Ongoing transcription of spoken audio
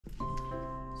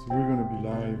So we're going to be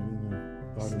live in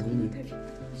about a minute.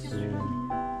 So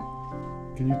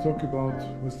can you talk about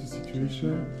what's the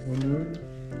situation?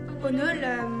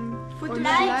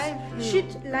 Shoot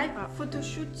live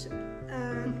photoshoot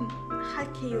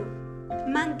할게요.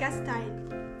 Manga style.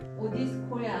 Odette's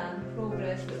Korean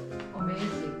progress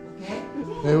amazing, okay?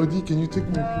 Hey Odie, can you take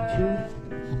my picture?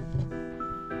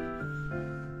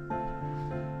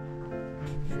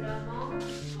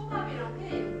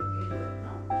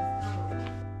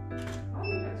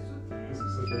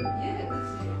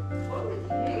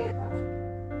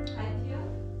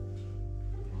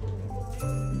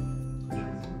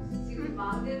 지금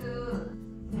막내는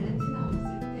밸런티나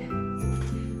없을 때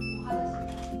뭐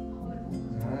하다시피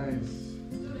Nice.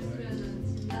 좀 있으면은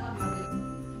진나가 막내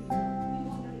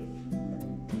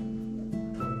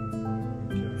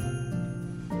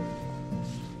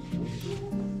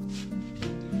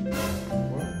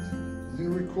What? It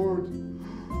didn't record.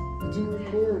 It didn't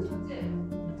record.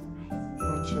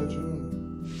 Oh, Chajun.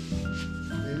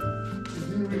 It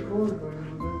didn't record by the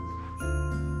way.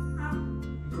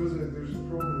 Because there's a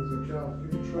problem with the car. Can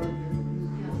you try again,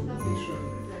 please? The picture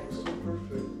was so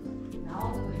perfect.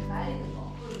 나오는 거 날리는 거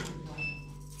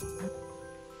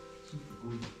Super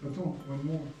cool. Attends, one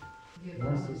more.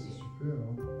 Ouais, ça c'est super.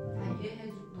 Hein. 다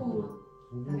이해해주고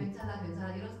다 괜찮아 괜찮아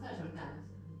이런 스타일 절대 안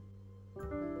했어요.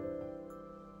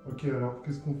 Ok, alors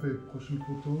qu'est-ce qu'on fait? Prochaine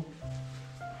photo?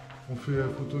 On fait la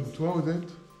photo de toi,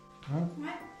 Odette? Hein?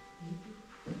 Ouais.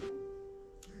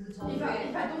 그래서 Il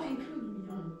va donc inclure.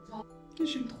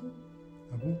 J'aime trop.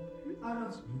 Ah bon?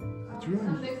 Alors, Tu l'as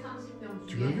 330명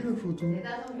Tu l'as vu la photo?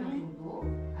 4-5명 정도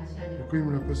아시아니까 Pourquoi il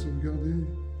me l'a pas sauvegardé? Il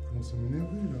commence à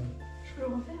m'énerver là. je peux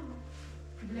le refaire.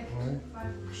 Ouais.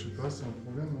 Je sais pas, c'est un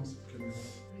problème, hein, cette caméra.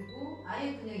 그리고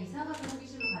아예 그냥 이사 같은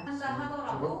호기심을 갖는다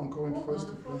하더라도 encore une fois, s'il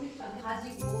te plaît. 프로젝트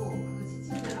가지고 그 지침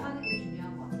대로 하는 게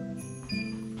중요한 것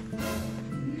같아요.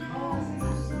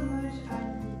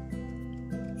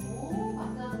 오,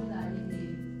 감사합니다, 알리님.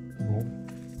 Bon.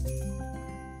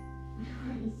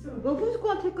 Well, who's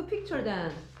going to take a picture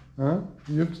then? Hein?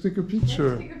 You have to take a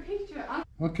picture. Take a picture.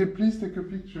 Okay, please take a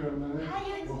picture, Nanette.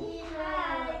 Hi, Odie.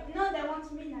 Hi. No, they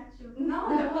want me, not you. No,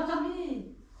 they want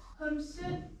me. Comme ce.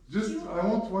 Just, I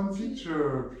want one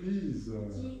picture, please.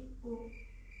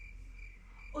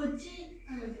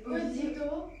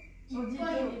 Odito.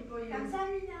 이뻐요.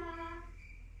 감사합니다.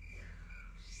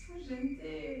 So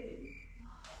gentil.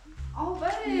 Oh,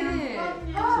 빨리.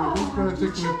 So who's gonna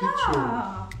take me a picture?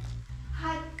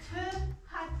 하트.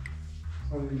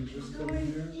 Sorry, just come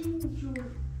here.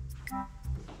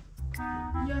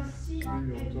 Yossi. Oui,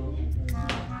 on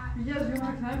Yes, we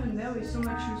have time there with so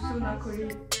much so not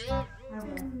Korean.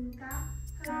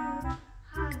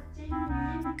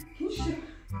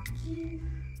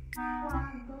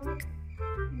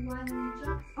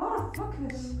 Oh,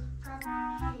 focus.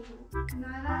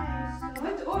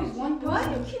 Wait, always one person.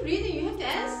 Why you keep reading? You have to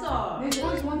answer. There's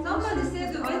always one Somebody person.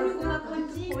 said when you gonna come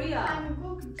to Korea.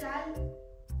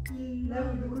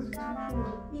 Never because it's too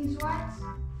poor. Means what?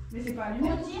 Mais c'est pas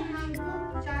allumé. Odie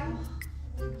한국 잘.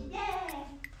 Yeah.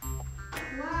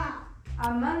 Wow.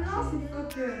 Ah, maintenant c'est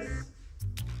focus.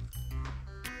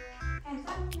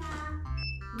 감사합니다.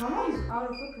 Maman is out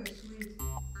of focus. Wait.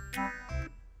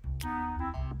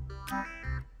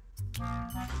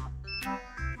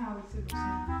 Ah oui, c'est bon.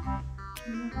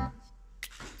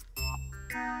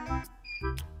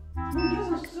 Mon Dieu,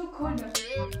 c'est so cold.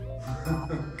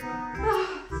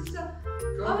 진짜.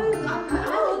 Okay, let's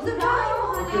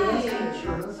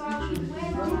picture, let's picture.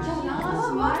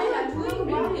 Smile and doing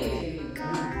really.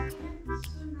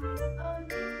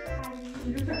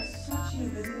 You look like such a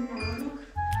good look.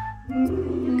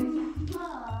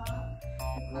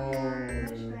 Oh,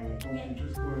 don't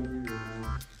just go and do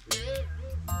it.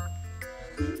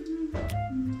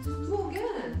 Do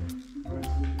again.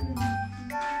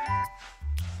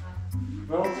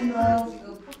 Valentina! 지금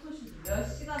포토슛 몇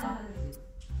시간을 하는지.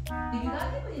 You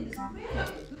not even in the screen.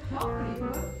 Properly,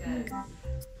 okay.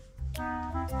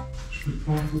 Je peux te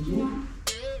prendre en photo?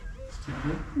 S'il te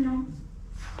plaît? Non.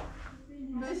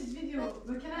 This is video.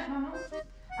 Look at it, maman.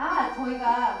 아, 저희가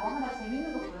뭐 하나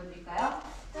재밌는 거 보여드릴까요?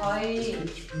 저희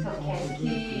저 개키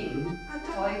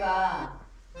저희가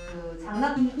그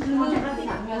장난하는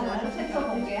장면을 최초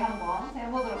공개 한번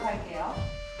해보도록 할게요.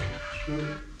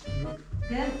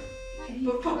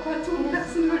 Papa, tout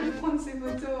personne ne va lui prendre ses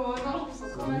photos. Oh non, je me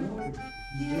sens trop mal.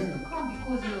 He has to come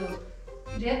because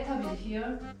laptop is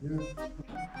here.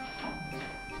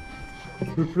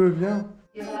 Peu viens.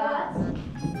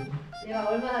 얘가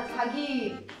얼마나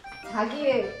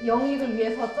자기의 영익을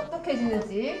위해서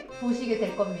똑똑해지는지 보시게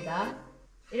될 겁니다.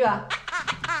 이리 와.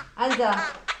 앉아.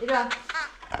 이리 와.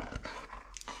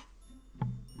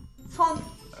 손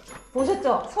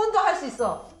보셨죠? 손도 할 수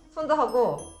있어. 손도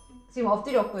하고 지금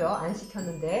엎드렸고요. 안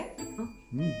시켰는데.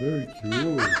 Very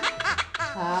cute.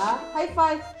 자,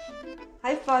 하이파이브.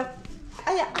 하이파이브.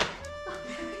 아야.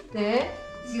 네.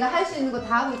 지가 할 수 있는 거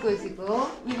다 하고 있고요, 지금.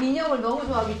 이 인형을 너무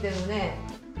좋아하기 때문에.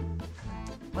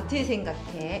 어떻게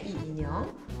생각해, 이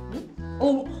인형? 응?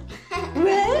 어,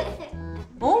 왜?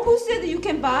 Who said you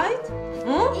can bite?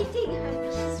 응? Eating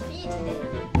her feet.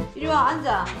 이리 와,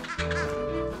 앉아.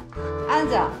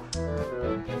 앉아.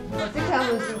 어떻게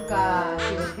하면 줄까?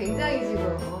 지금 굉장히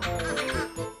지금.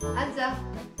 앉아.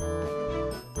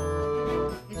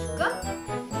 얘 줄까?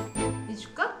 얘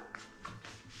줄까?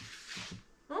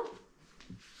 어?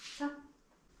 자.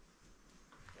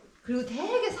 그리고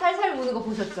되게 살살 무는 거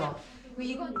보셨죠?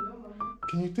 이건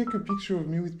Can you take a picture of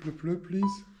me with Pleu,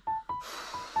 please?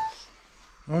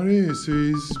 Allez,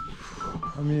 c'est...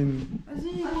 I mean,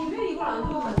 아니 왜 이걸 안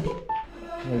좋아하지?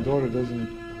 my daughter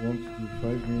doesn't want to do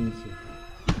 5 minutes.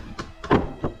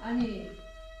 아니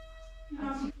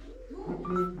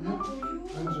Pleu,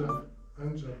 Anja,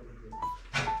 Anja.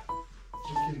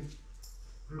 Ok.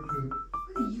 Pleu.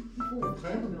 근데 이거 T'es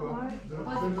prête ou pas?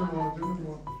 Donne-moi,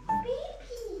 donne-moi.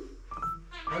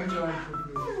 Anja,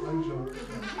 Pleu, Anja.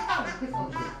 생각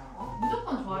못했어.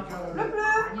 무조건 좋아할 줄 알았어.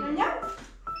 아니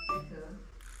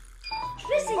Je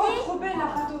peux essayer. Trop belle la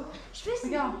photo. Je peux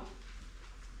essayer. Regarde.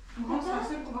 Non, c'est la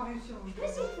seule qu'on va réussir. Je peux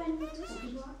essayer de faire une photo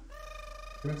sur toi.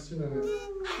 Merci, Nanette.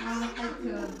 하여튼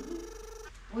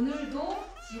오늘도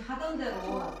지 하던 대로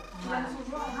정말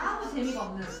아무 재미가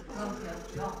없는 그런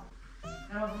배였고요.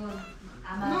 여러분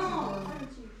아마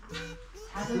지금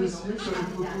자극이 Fais 너무 essayer de faire une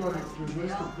photo avec le jouet,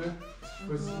 s'il te 심하신데요. plaît.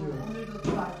 Voici. 오늘도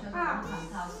들어와주셔서 너무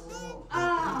감사하고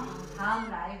Ah, 다음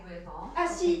라이브에서 아,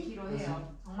 씨. 뵙기로 해요.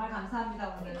 정말 감사합니다 Je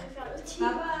오늘. préfère le tien.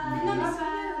 바이바이. non, mais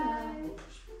Bye.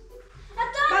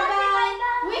 Attends, bye bye.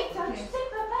 Oui, Ok. tu sais,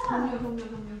 papa. 종료.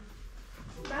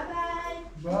 Bye bye.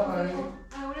 Bye.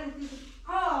 아 오랜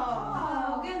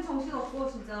Oh. 어겐 정신 없고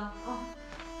진짜.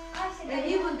 Ah, c'est 네,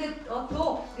 이분데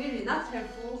또 really not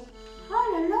helpful. Oh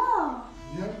là là.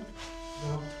 Viens.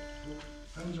 Là.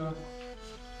 Anja.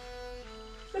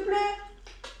 S'il te plaît.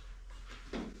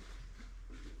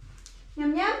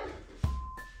 Miam miam.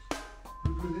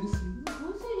 Pleu, viens ici.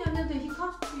 Don't say Nanette, he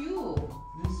comes to you.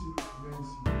 Viens ici. Viens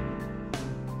ici.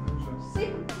 Anja.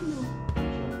 Sit.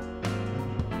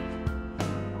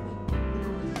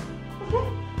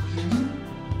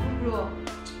 그리고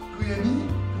Kouyani.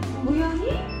 고양이?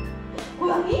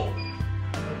 고양이?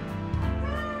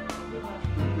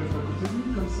 Tu peux être à côté de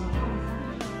lui comme ça.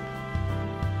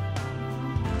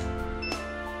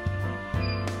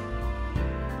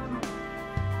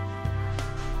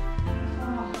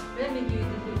 Let me do it.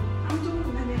 Un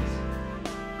tour, Nanette.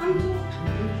 Un tour.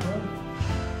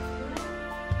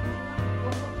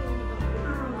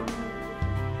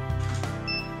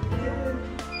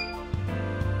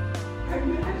 Elle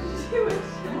me l'a jugé,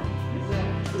 wesh.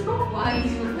 Why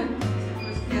you?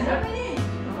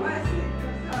 Ouais, c'est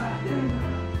comme ça.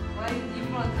 Why you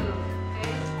different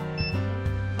face?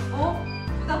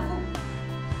 부담고?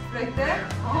 Like that?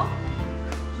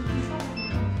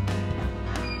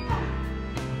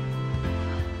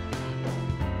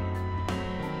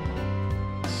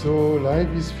 So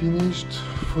live is finished,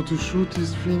 photo shoot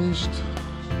is finished.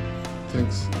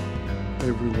 Thanks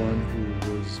everyone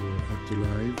who was at the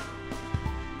live,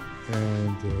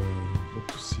 and hope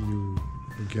to see you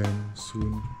again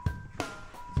soon.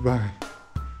 Bye.